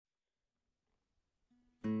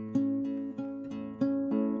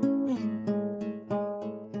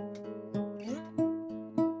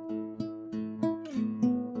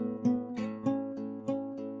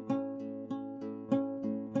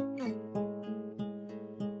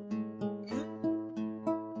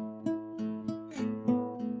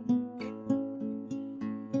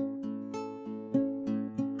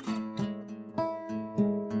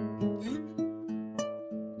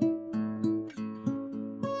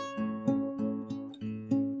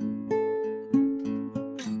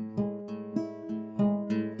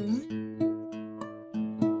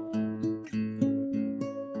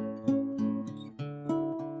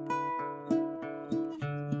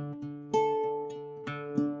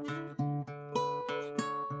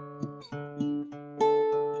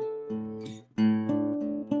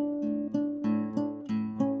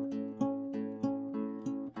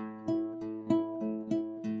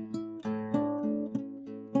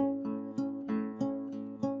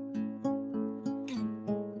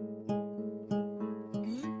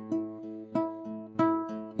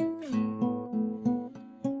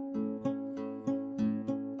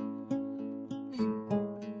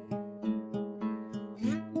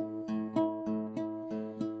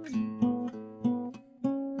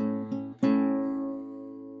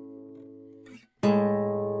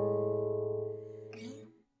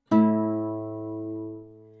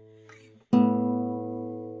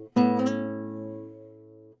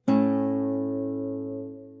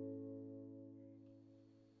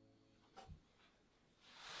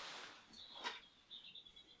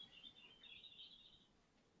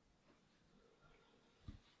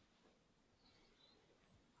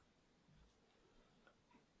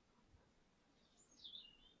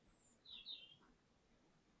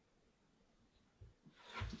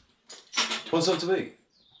Want something to eat?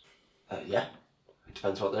 Yeah. It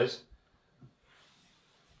depends what there is.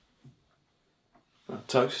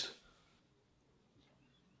 Toast.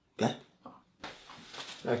 Yeah.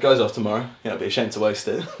 It goes off tomorrow. Yeah, it'd be a shame to waste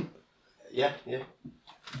it. Yeah, yeah.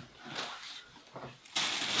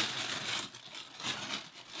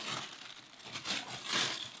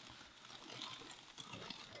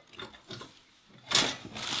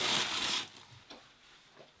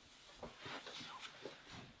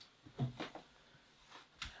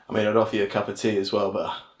 I mean, I'd offer you a cup of tea as well,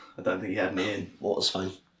 but I don't think you had me in. Water's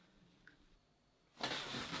fine.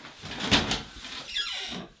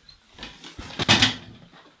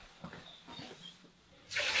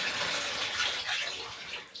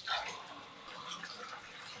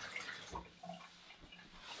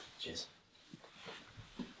 Cheers.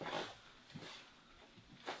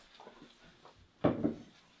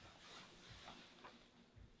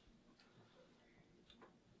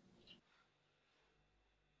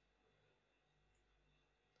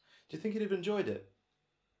 Do you think you'd have enjoyed it?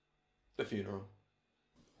 The funeral?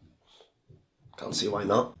 Can't see why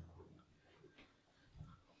not.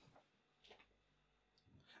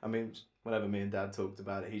 I mean, whenever me and Dad talked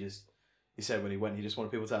about it, he said when he went, he just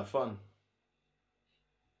wanted people to have fun.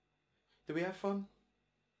 Did we have fun?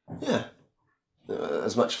 Yeah.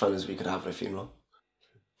 As much fun as we could have at a funeral.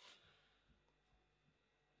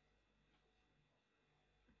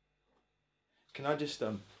 Can I just,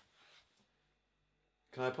 can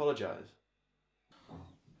I apologise?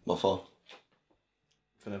 What for?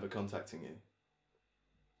 For never contacting you.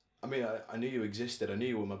 I mean, I knew you existed, I knew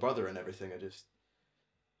you were my brother and everything, I just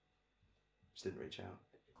didn't reach out.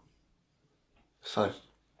 It's fine.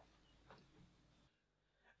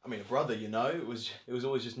 I mean, a brother, you know, it was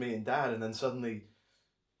always just me and Dad, and then suddenly it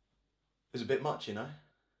was a bit much, you know?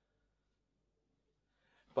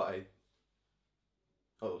 But I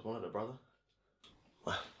always wanted a brother.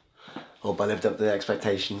 Well, hope I lived up to the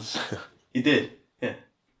expectations. You did? Yeah.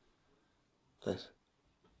 Thanks.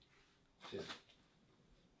 Cheers.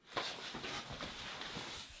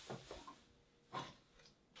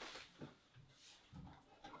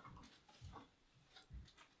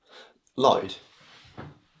 Lloyd?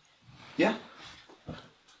 Yeah?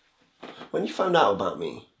 When you found out about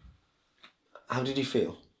me, how did you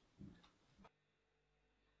feel?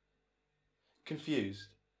 Confused.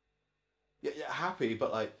 Yeah, happy,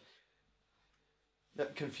 but like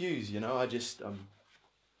confused, you know. I just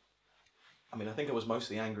I mean, I think I was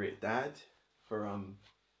mostly angry at Dad for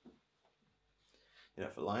you know,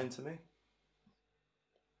 for lying to me.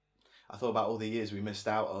 I thought about all the years we missed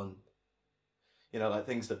out on, you know, like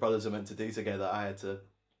things that brothers are meant to do together. I had to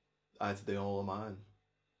do all on my own.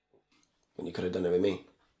 When you could have done it with me.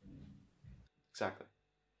 Exactly.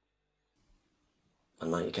 And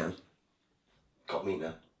now you can. Got me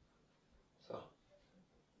now. So.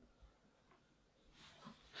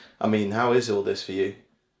 I mean, how is all this for you?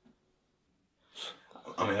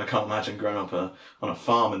 I mean, I can't imagine growing up on a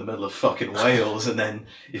farm in the middle of fucking Wales, and then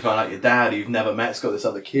you find out your dad, who you've never met, has got this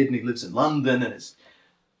other kid, and he lives in London, and it's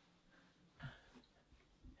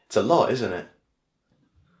a lot, isn't it?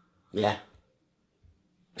 Yeah.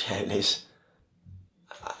 Yeah, it is.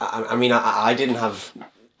 I mean, I didn't have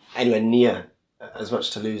anywhere near as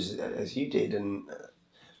much to lose as you did, and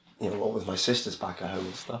you know, what with my sisters back at home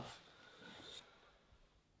and stuff.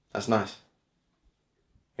 That's nice.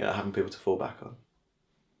 You know, having people to fall back on.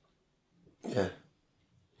 Yeah,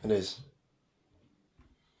 it is.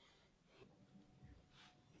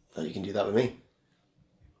 That you can do that with me.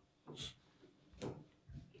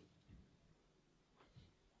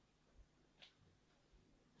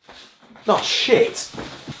 Oh, shit!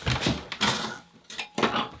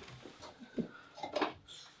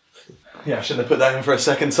 Yeah, I shouldn't have put that in for a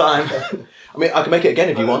second time. I mean, I can make it again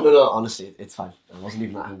if you want. No, honestly, it's fine. I wasn't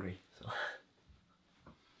even that hungry. So.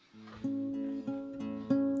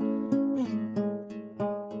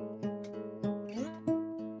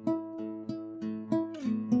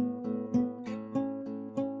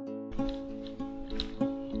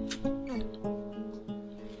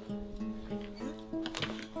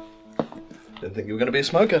 Didn't think you were going to be a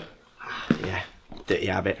smoker. Yeah, dirty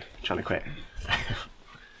habit. Trying to quit.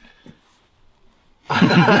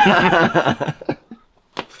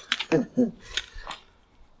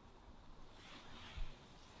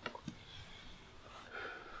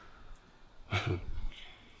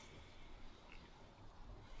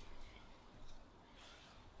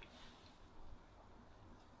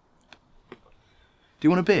 Do you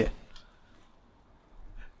want a beer?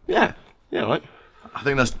 Yeah, right. I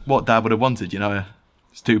think that's what Dad would have wanted, you know,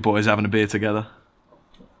 it's two boys having a beer together.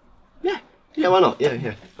 Yeah, why not? Yeah,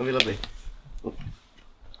 that'd be lovely.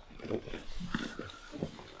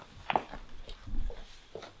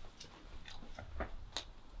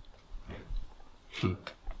 Hope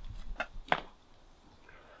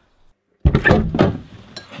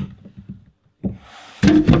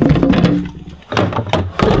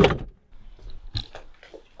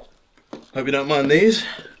you don't mind these.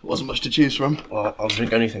 Wasn't much to choose from. Well, I'll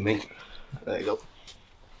drink anything, mate. There you go.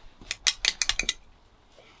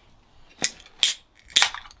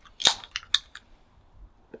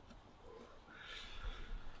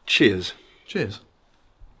 Cheers. Cheers.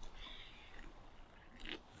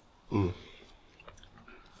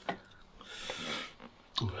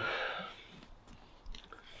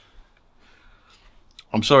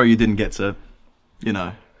 I'm sorry you didn't get to, you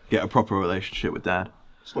know, get a proper relationship with Dad.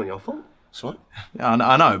 It's not your fault. It's all right. Yeah,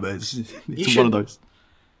 I know, but it's one of those.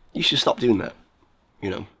 You should stop doing that. You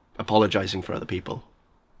know, apologising for other people.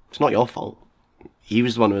 It's not your fault. He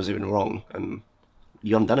was the one who was doing wrong, and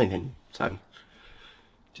you haven't done anything. So,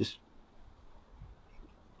 just...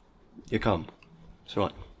 You're calm. It's all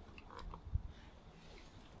right.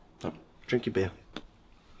 No, drink your beer.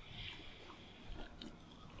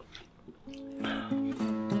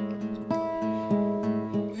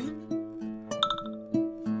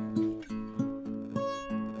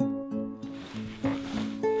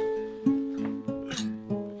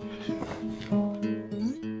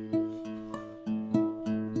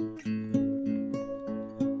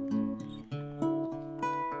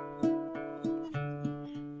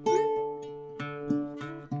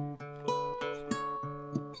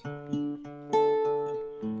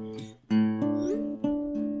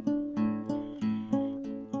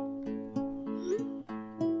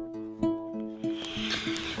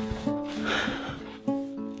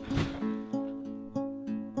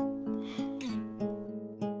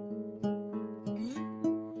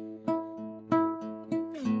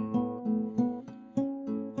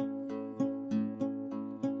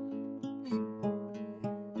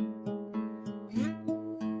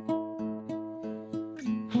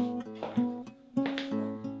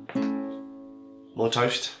 More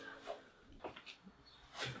toast?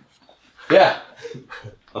 Yeah.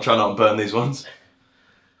 I'll try not to burn these ones.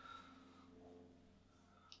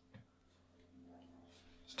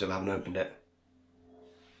 Still haven't opened it.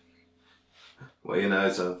 Well, you know,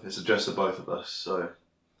 it's addressed to both of us, so...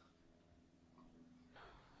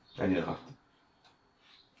 And you know,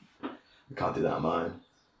 I can't do that on mine.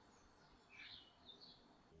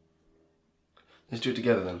 Let's do it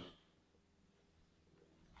together then.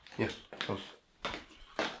 Yeah, come on.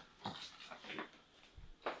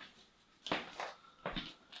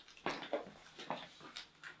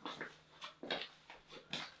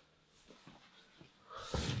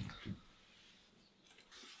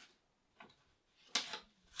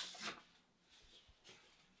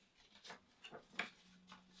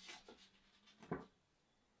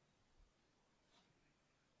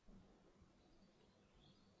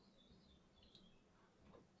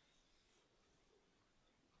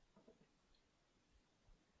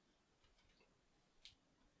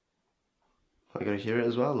 I gotta hear it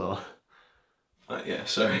as well, or? Yeah,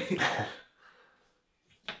 sorry.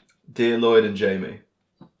 Dear Lloyd and Jamie,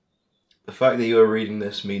 the fact that you are reading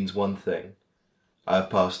this means one thing. I have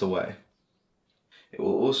passed away. It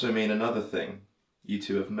will also mean another thing. You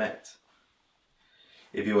two have met.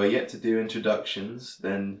 If you are yet to do introductions,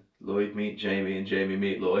 then Lloyd meet Jamie and Jamie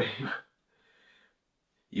meet Lloyd.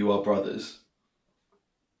 You are brothers.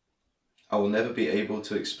 I will never be able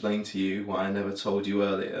to explain to you what I never told you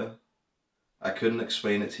earlier. I couldn't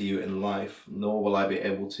explain it to you in life, nor will I be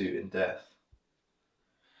able to in death.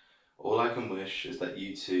 All I can wish is that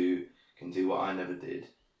you two can do what I never did.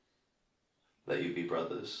 That you be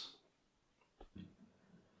brothers.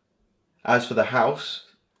 As for the house,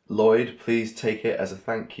 Lloyd, please take it as a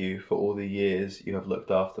thank you for all the years you have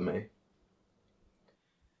looked after me.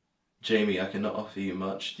 Jamie, I cannot offer you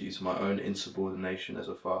much due to my own insubordination as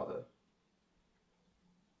a father.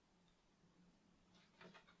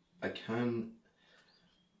 I can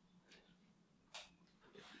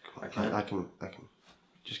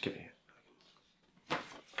just give it here.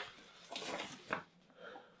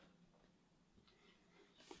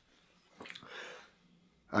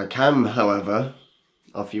 I can, however,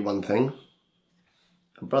 offer you one thing.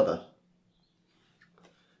 A brother.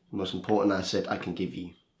 The most important asset I can give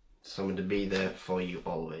you. Someone to be there for you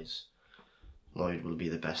always. Lloyd will be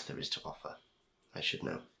the best there is to offer. I should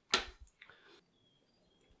know.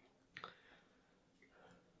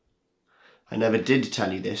 I never did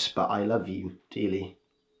tell you this, but I love you dearly.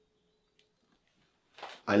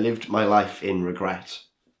 I lived my life in regret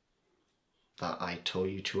that I tore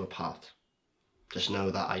you two apart. Just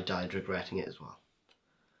know that I died regretting it as well.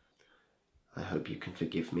 I hope you can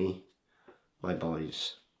forgive me, my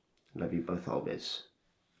boys. I love you both always.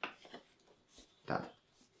 Dad.